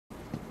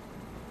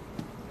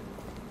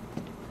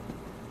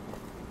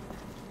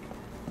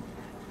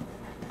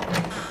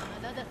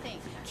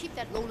keep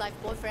that low-life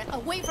boyfriend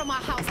away from our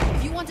house.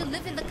 If you want to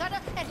live in the gutter,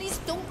 at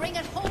least don't bring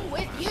it home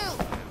with you.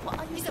 What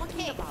are you He's talking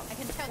okay. about? I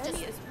can tell Danny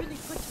just... is really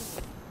good to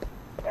me.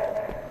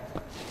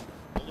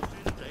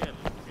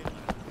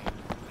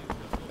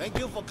 Thank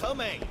you for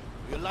coming.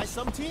 You like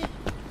some tea?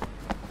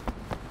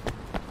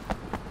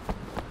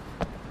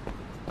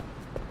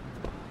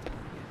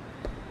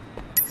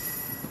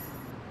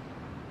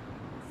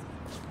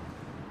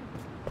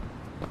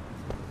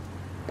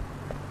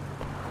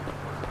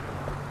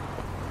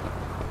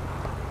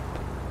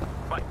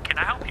 What? Can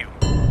I help you?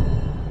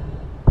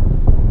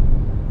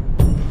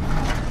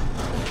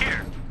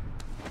 Here.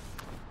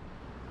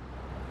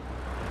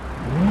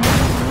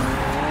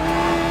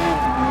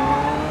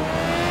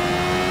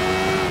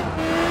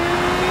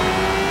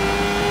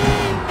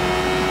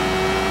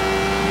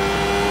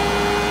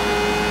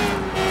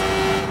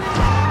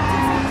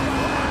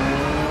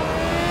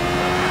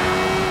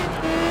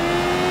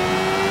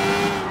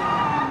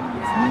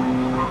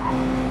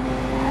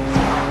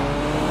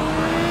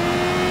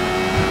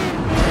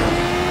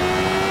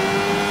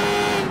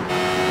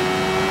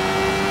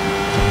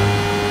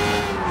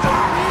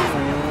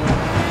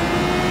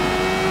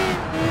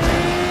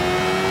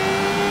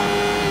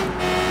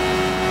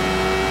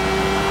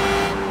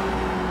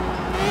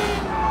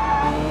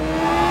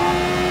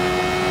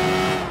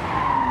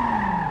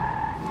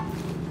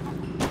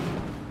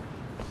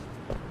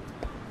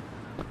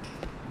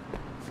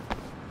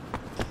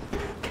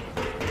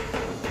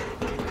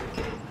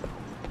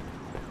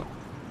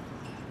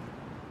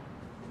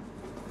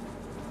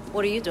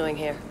 What are you doing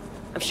here?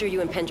 I'm sure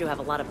you and Pendrew have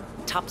a lot of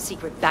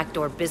top-secret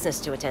backdoor business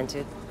to attend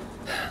to.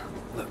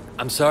 Look,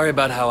 I'm sorry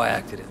about how I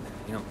acted in there.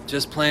 You know,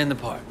 just playing the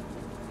part.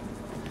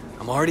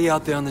 I'm already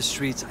out there on the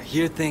streets. I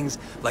hear things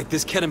like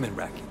this ketamine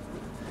racket.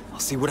 I'll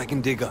see what I can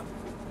dig up.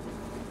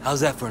 How's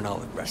that for an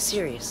olive You're branch?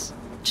 serious?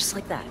 Just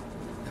like that?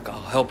 Look,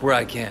 I'll help where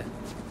I can.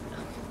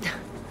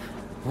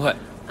 What?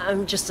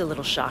 I'm just a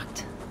little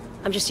shocked.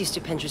 I'm just used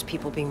to Pendrew's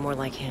people being more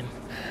like him.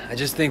 I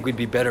just think we'd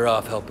be better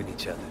off helping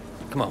each other.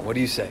 Come on, what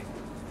do you say?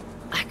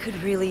 I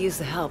could really use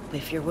the help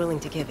if you're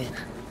willing to give it.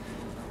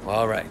 Well,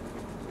 all right.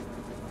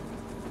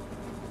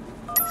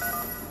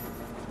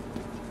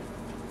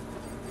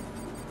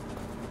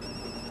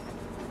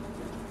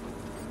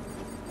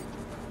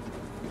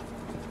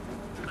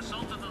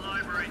 Assault of the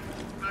library.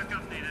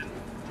 Backup needed.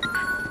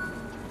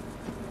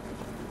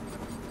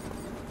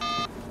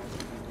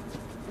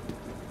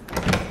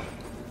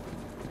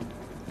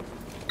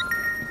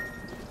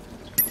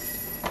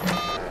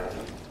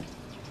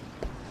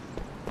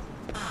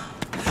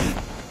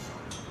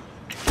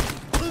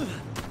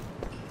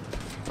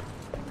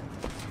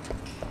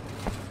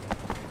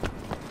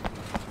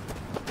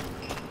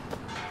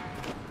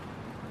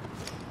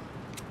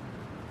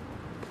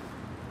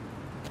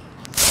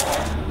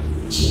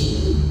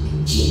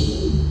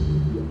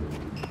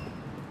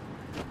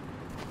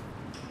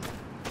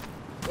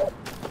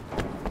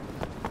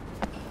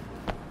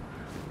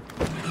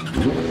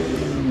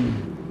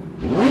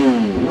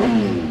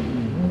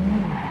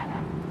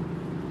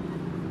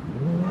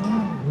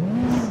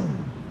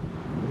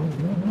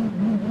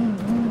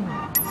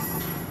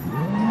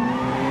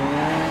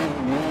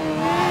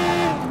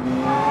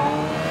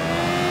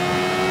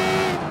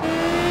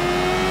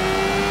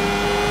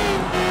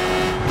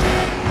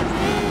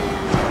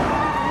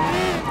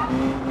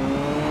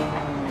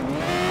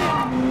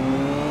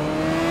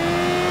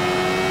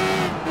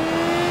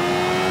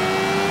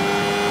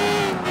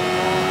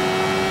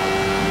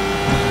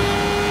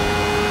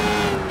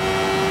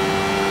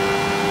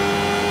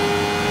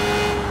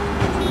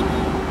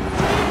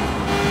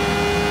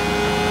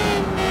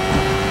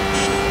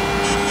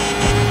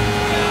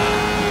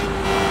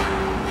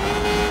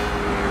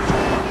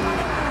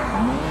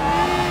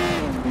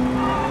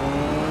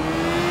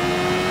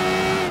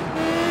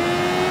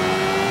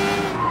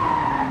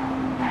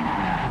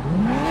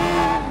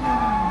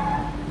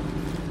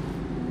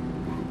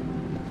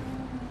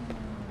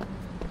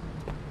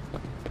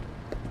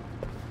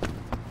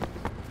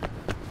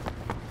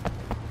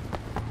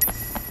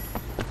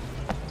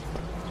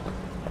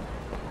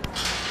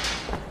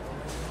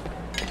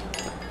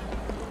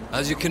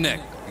 How's your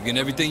connect? You getting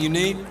everything you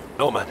need?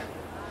 No, man.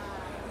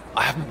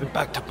 I haven't been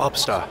back to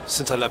Bobstar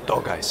since I left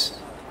Dog Eyes.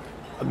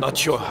 I'm not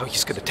sure how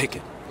he's gonna take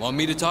it. Want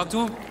me to talk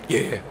to him?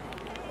 Yeah.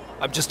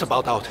 I'm just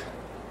about out.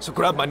 So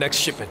grab my next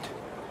shipment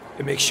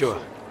and make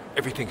sure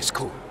everything is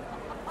cool.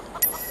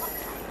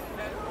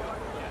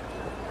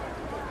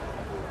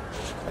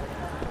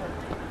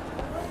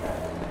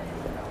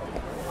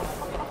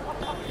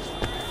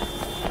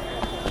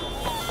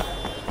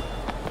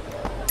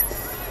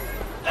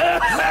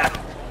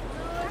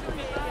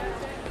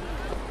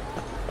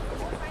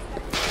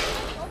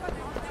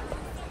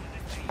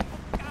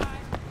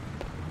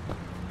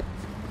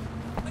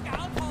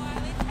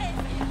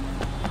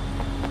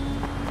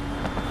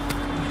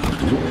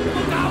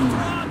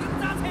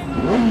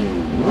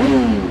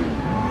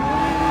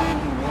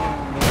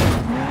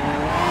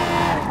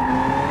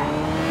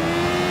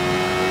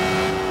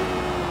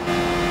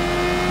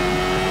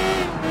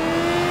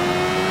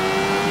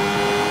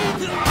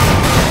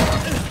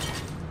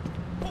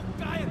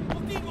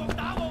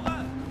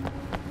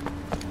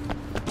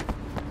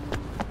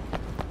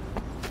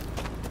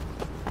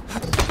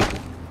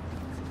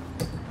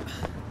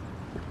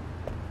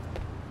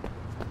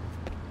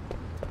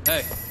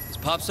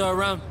 Popstar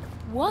around?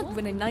 What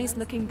would a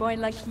nice-looking boy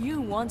like you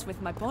want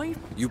with my boy?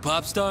 You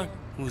Popstar?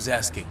 Who's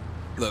asking?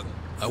 Look,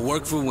 I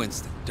work for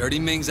Winston. Dirty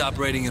Ming's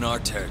operating in our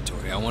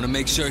territory. I want to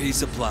make sure he's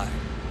supplied.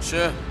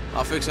 Sure,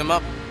 I'll fix him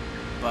up.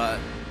 But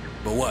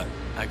what?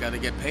 I gotta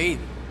get paid.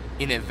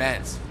 In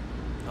advance.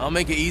 I'll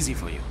make it easy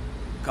for you.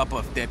 A couple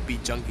of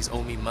deadbeat junkies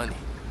owe me money.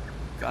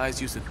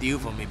 Guys used to deal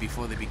for me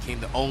before they became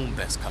their own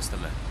best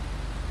customer.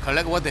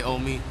 Collect what they owe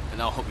me,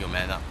 and I'll hook your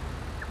man up.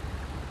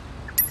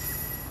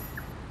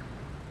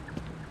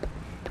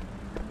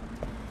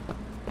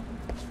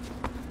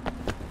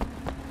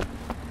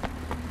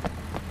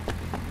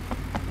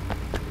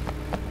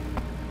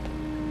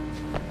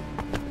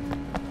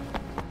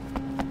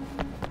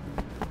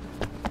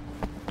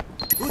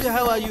 Who the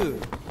hell are you?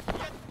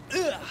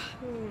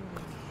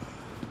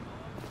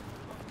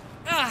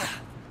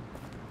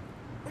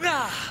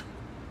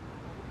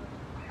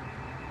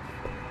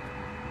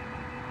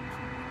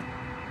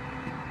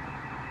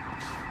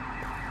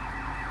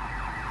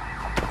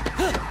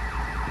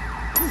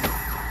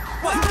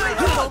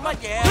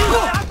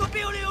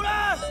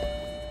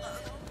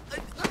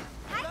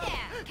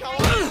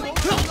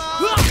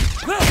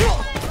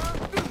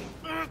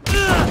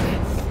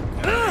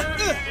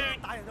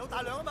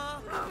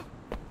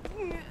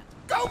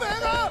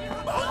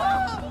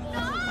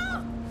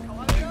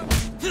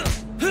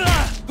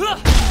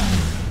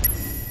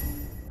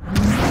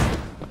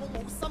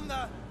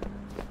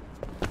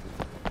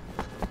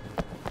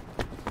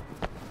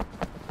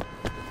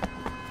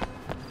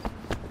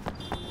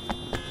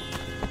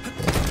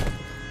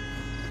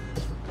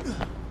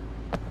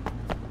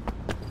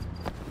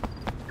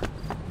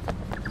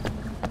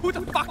 Who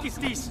the fuck is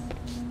this?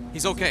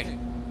 He's okay.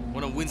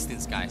 One of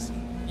Winston's guys.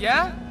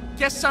 Yeah?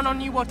 Guess son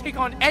on you will take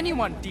on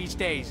anyone these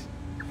days.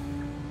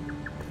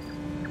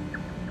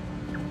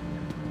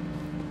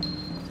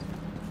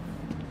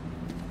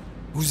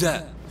 Who's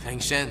that? Wei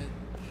Shen.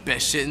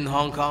 Best shit in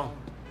Hong Kong.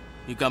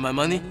 You got my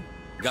money?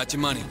 Got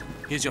your money.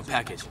 Here's your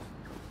package.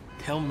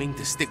 Tell Ming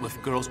to stick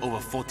with girls over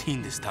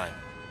 14 this time.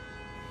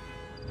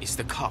 It's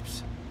the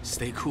cops.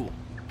 Stay cool.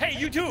 Hey,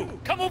 you two!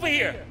 Come over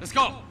here! Let's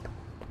go!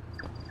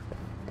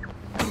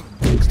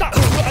 Stop!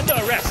 You're under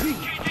arrest!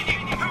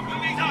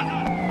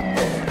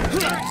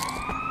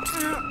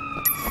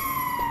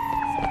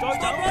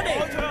 Stop running!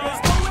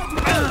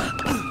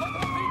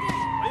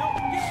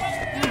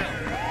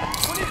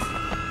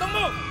 Don't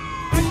move!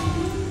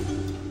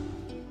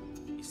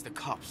 It's the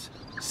cops.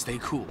 Stay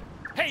cool.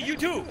 Hey, you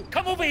two!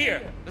 Come over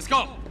here! Let's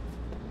go!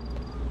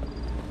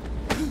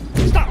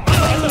 Stop!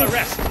 You're under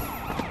arrest!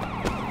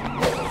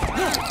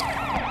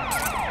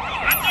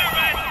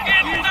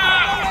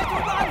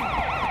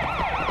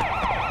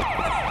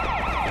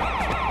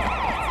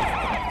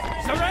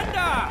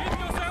 Surrender!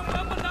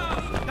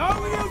 No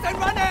use in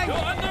running!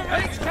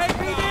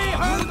 HKPD,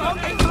 Hong Kong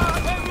警察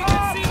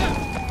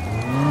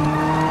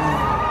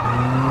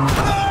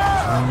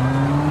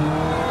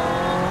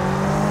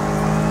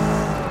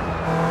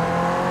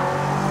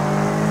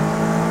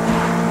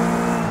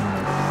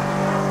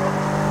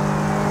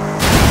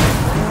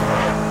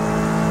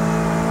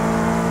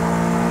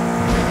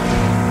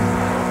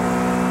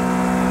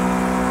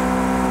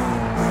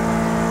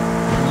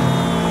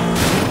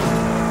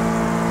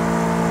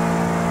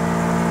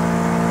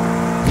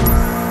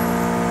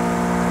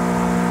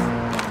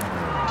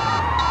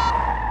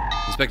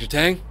，Inspector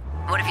Tang?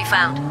 What have you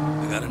found?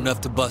 I got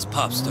enough to bust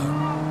Popstar,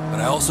 but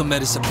I also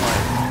met his supplier,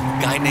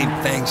 a guy named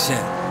Wei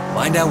Shen.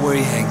 Find out where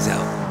he hangs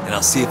out, and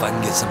I'll see if I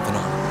can get something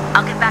on him.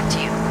 I'll get back to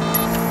you.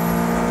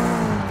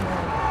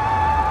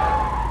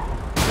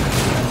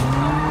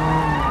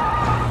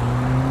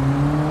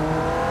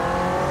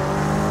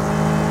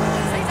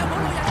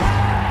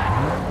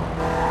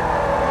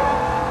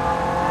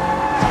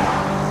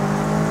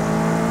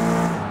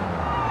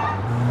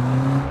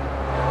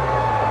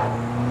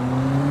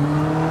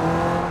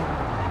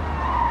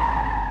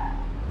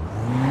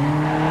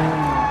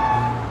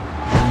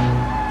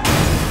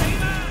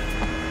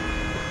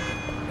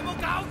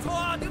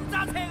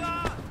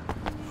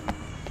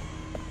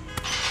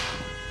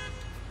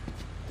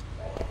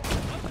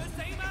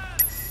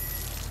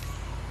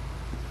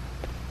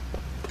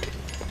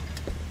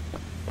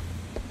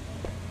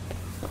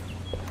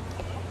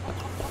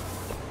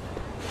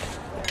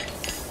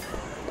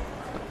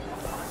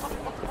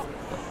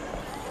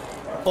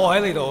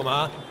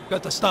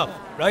 Got the stuff,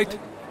 right?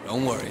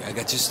 Don't worry, I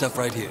got your stuff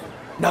right here.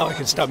 Now I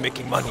can start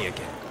making money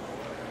again.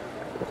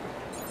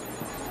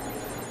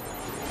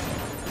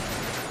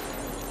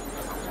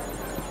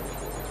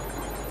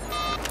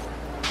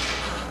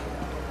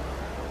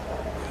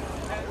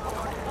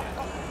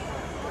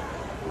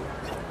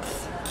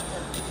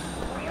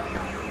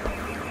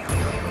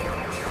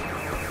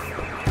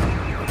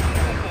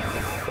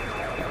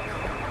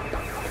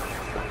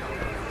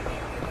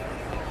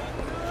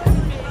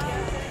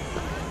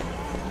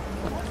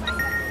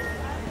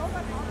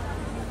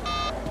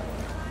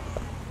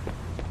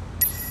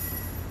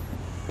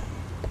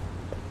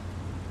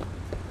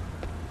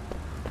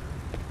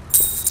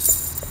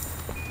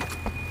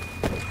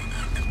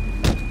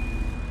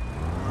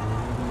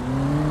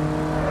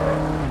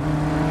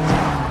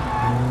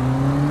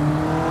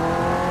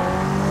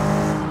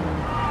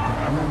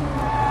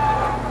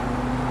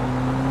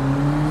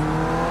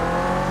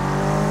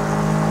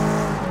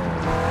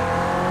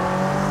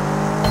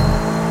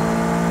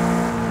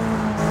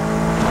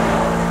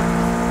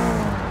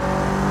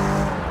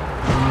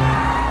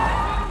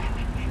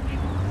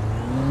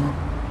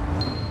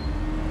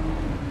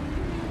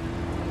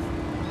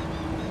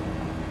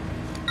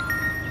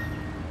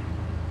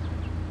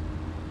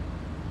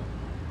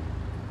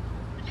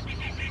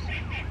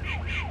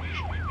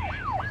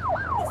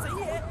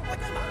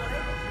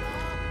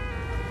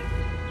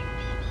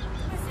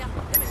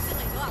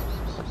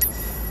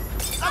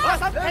 阿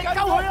嬸，你救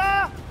佢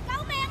啦！救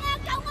命啊！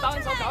救我出嚟！單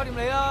手搞掂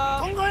你啦！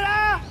捅佢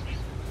啦！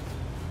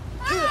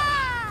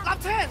立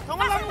車，同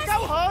我冧鳩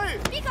佢！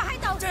邊個喺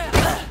度？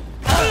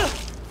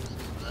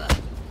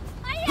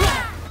哎呀！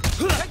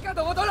即刻同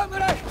我懟冧佢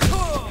哋！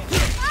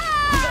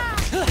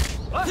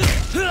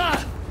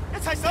一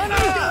齊上啦！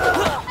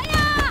哎呀！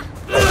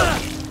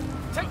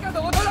即刻同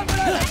我懟冧佢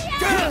哋！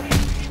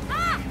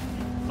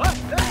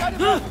你搞掂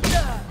啦！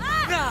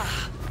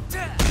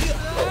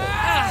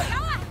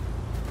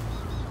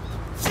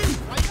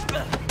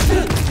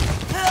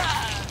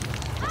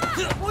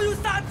我要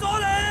殺咗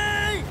你！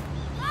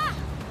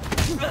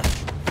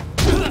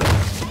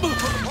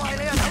我係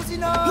你啊，走先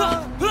啦！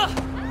走啦！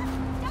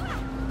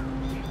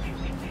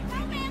救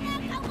命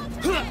啊！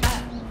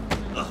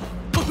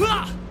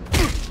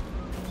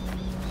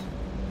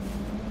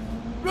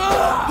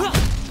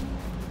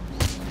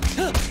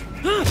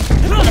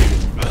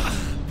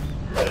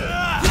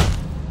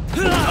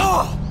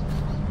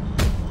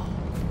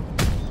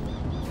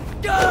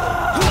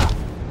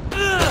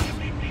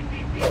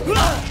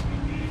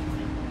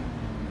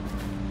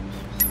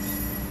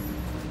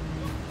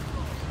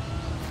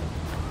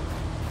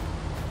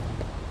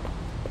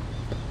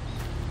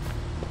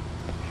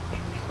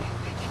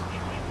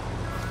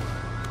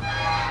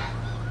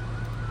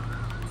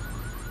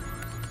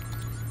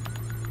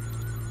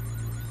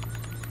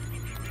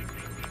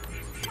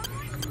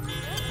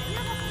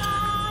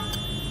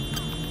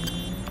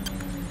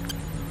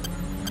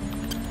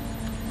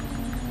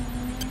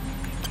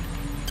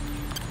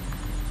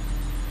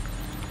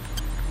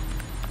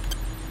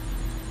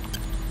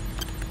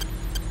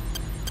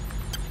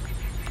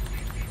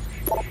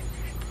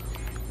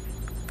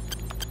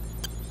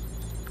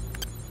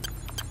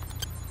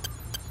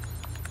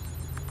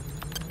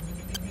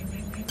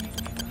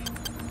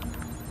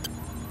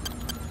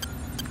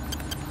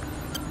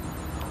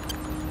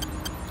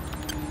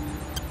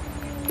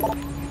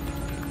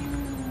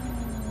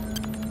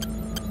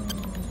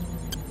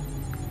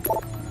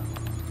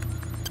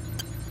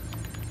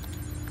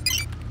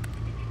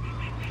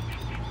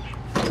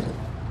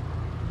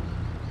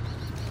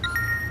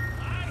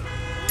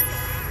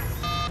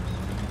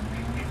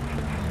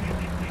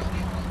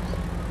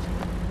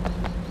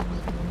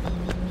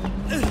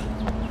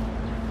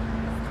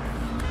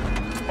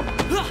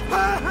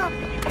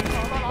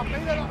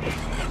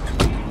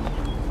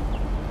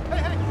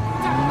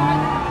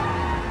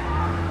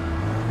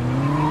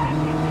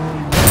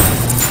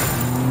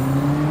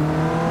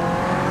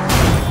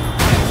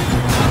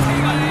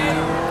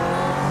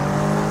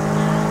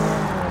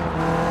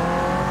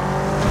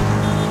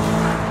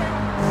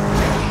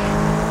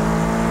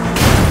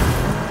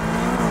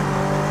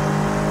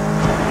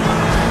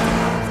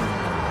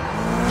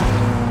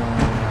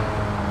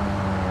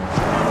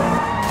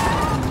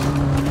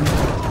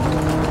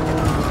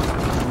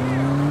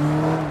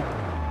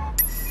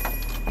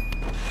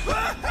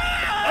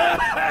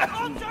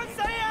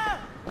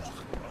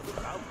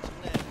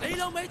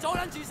救我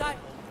出嚟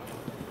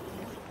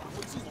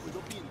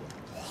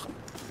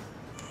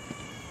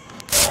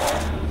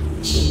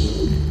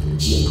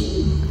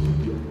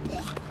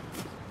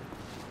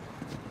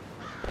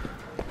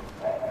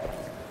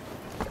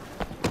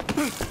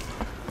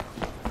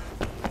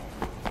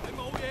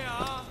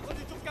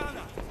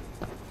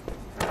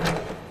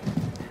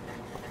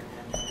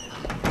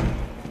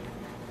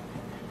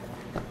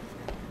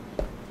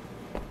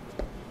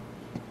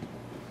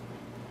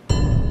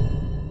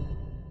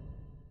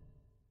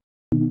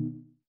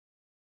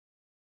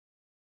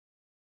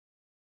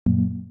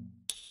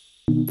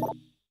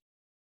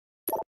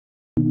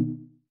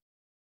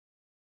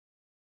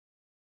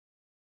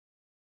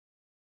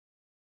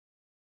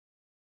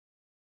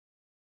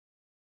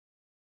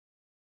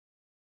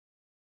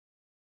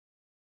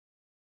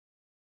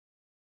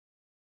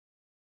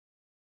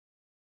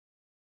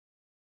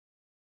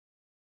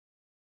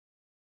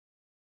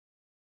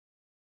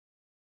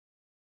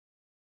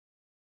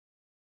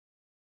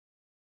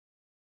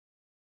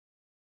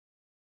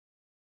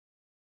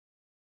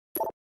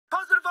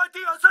！Positive ID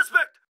on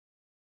suspect!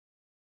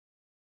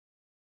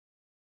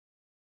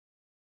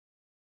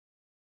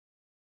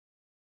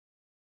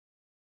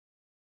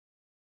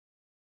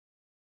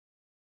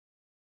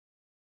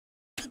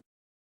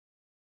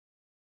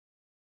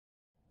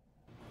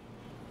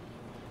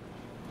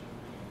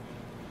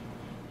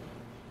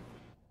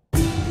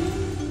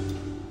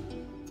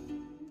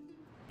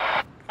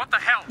 What the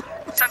hell?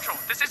 Central,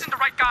 this isn't the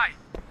right guy.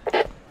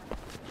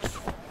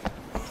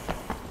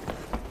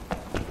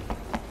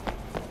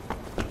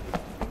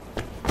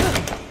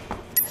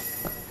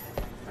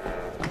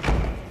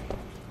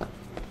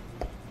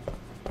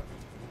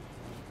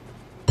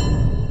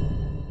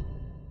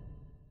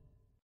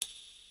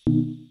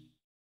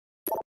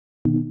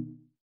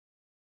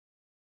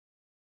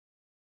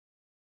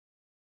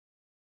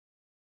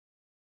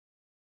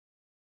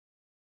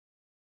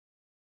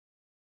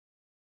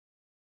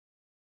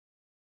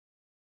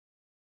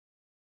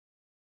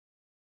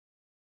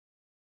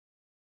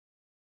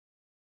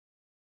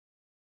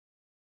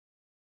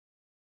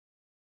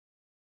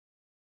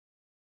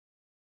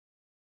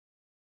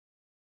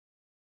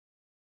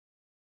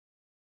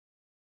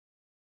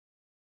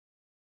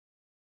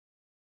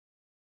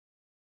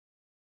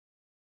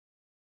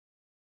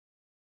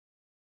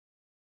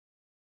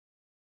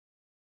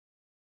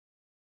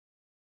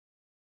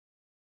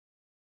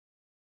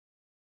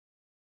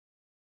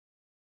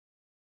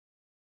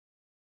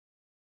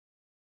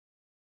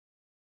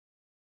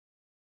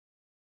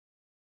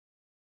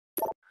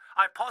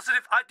 I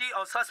positive ID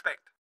on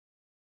suspect.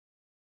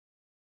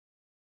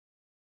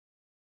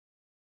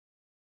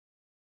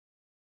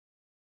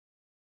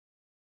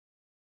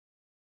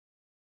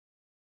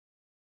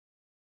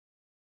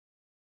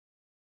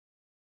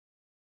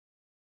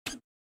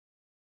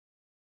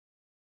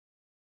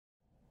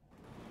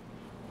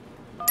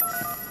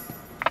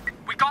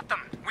 We got them!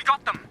 We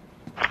got them!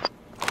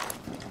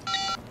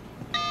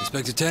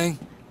 Inspector Tang,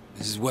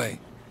 this is Wei.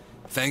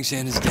 Wei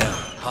Shen is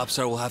down.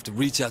 Popstar will have to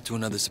reach out to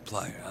another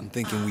supplier. I'm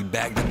thinking we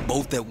bag them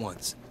both at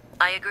once.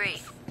 I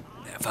agree.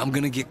 Now, if I'm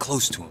gonna get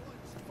close to him,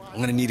 I'm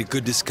gonna need a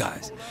good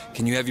disguise.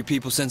 Can you have your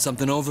people send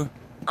something over?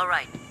 All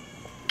right.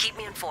 Keep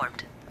me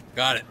informed.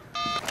 Got it.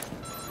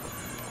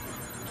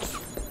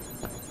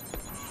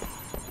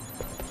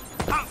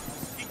 Punk!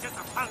 He's just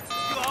a punk.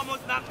 You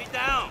almost knocked me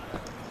down.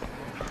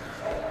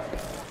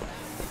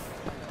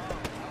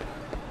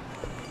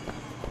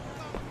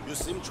 You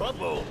seem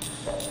trouble.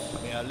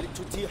 May a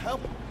little tea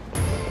help?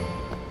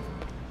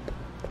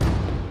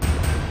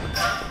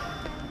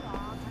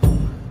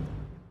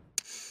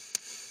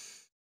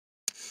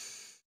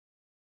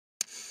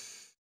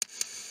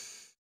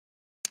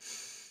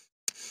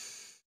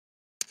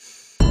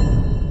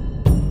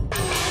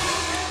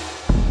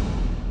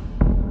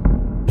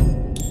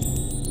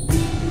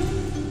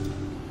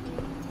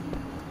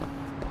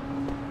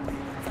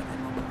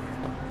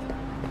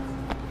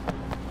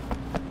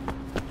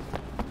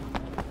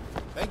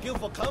 Thank you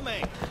for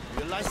coming.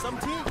 You like some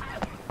tea?